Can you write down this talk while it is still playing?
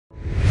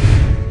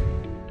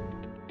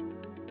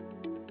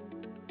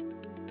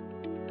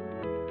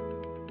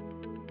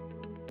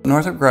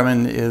Northrop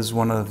Grumman is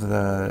one of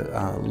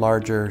the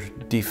larger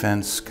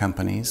defense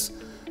companies.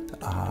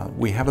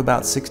 We have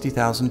about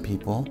 60,000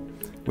 people.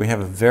 We have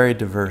a very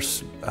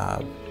diverse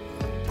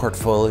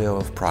portfolio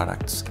of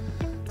products.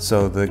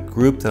 So the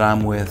group that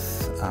I'm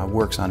with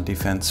works on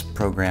defense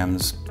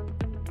programs.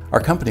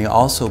 Our company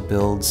also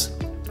builds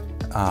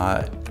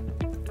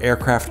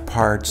aircraft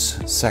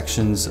parts,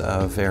 sections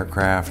of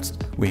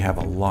aircraft. We have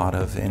a lot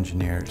of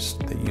engineers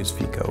that use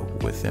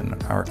Feko within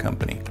our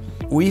company.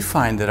 We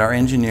find that our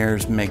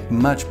engineers make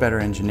much better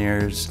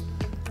engineers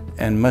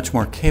and much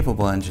more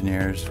capable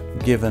engineers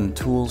given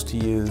tools to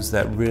use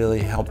that really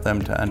help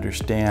them to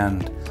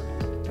understand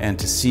and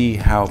to see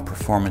how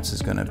performance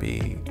is going to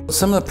be.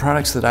 Some of the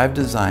products that I've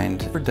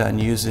designed were done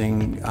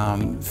using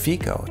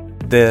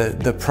Feko.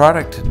 The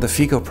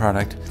Feko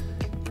product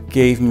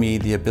gave me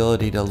the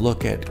ability to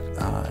look at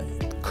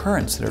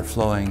currents that are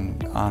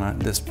flowing on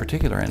this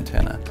particular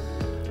antenna.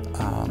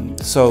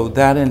 So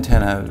that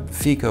antenna,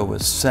 Feko,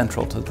 was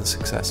central to the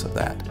success of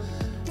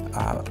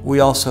that. We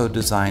also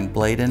designed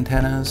blade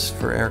antennas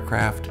for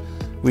aircraft.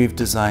 We've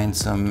designed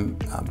some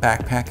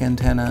backpack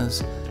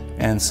antennas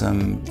and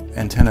some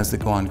antennas that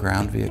go on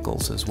ground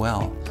vehicles as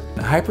well.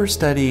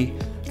 HyperStudy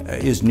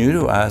is new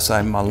to us.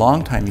 I'm a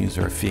long-time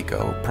user of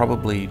Feko,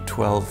 probably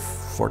 12,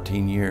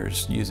 14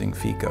 years using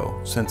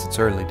Feko since its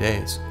early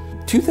days.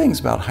 Two things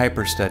about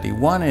HyperStudy.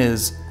 One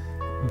is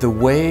the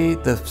way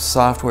the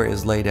software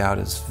is laid out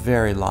is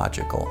very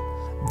logical.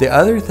 The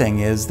other thing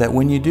is that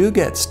when you do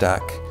get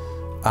stuck,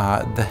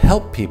 the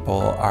help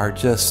people are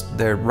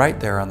they're right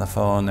there on the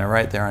phone, they're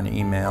right there on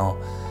email.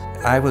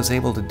 I was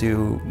able to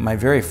do my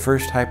very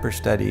first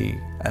HyperStudy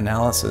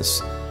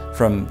analysis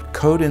from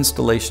code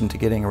installation to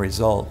getting a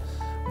result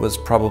was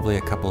probably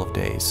a couple of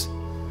days,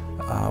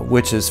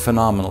 which is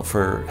phenomenal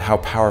for how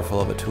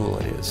powerful of a tool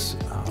it is.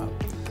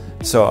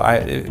 So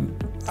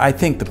I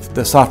think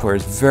the software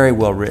is very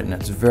well written,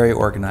 it's very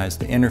organized,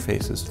 the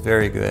interface is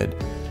very good,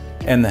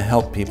 and the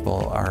help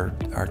people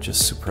are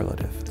just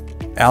superlative.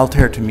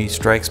 Altair to me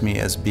strikes me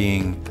as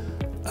being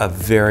a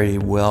very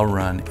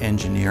well-run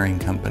engineering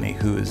company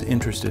who is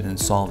interested in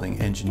solving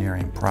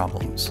engineering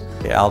problems.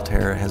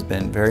 Altair has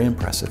been very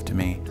impressive to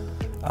me,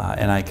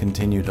 and I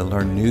continue to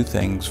learn new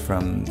things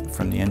from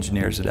the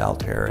engineers at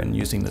Altair and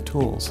using the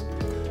tools.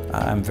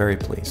 I'm very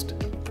pleased.